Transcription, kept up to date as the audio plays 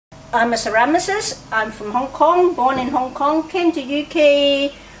I'm a ceramicist. I'm from Hong Kong, born in Hong Kong, came to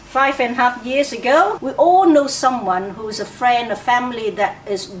UK 5.5 years ago. We all know someone who's a friend, a family that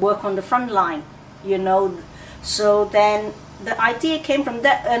is work on the front line, you know. So then the idea came from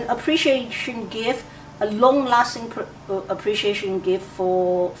that, an appreciation gift, a long-lasting appreciation gift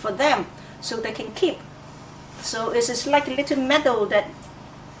for them, so they can keep. So it's like a little medal that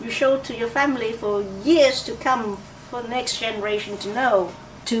you show to your family for years to come, for the next generation to know.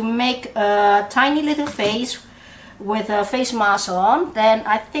 To make a tiny little face with a face mask on, then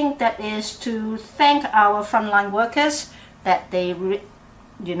I think that is to thank our frontline workers that they,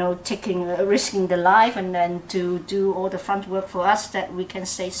 risking their life, and then to do all the front work for us that we can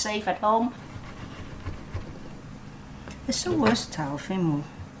stay safe at home. It's so versatile, Fimo.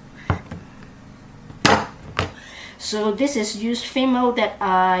 So this is used Fimo that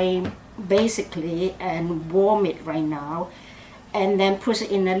I basically and warm it right now, and then put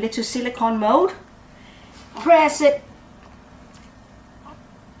it in a little silicone mold, press it,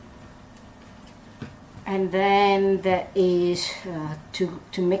 and then there is to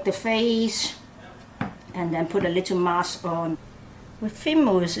make the face, and then put a little mask on. With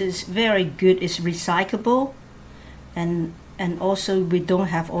Fimo is very good, it's recyclable, and also we don't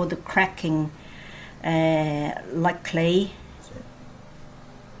have all the cracking like clay.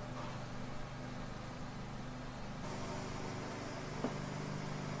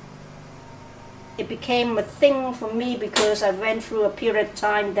 It became a thing for me because I went through a period of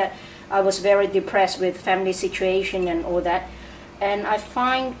time that I was very depressed with family situation and all that. And I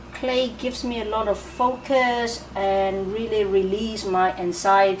find clay gives me a lot of focus and really release my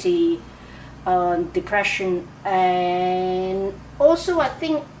anxiety, depression. And also I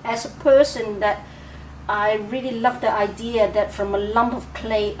think as a person that I really love the idea that from a lump of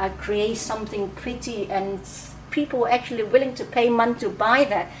clay I create something pretty, and people are actually willing to pay money to buy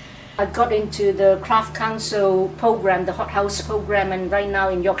that. I got into the Craft Council program, the Hot House program, and right now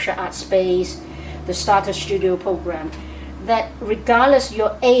in Yorkshire Artspace, the Starter Studio program. That regardless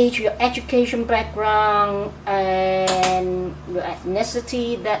your age, your education background, and your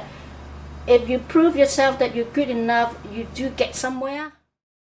ethnicity, that if you prove yourself that you're good enough, you do get somewhere.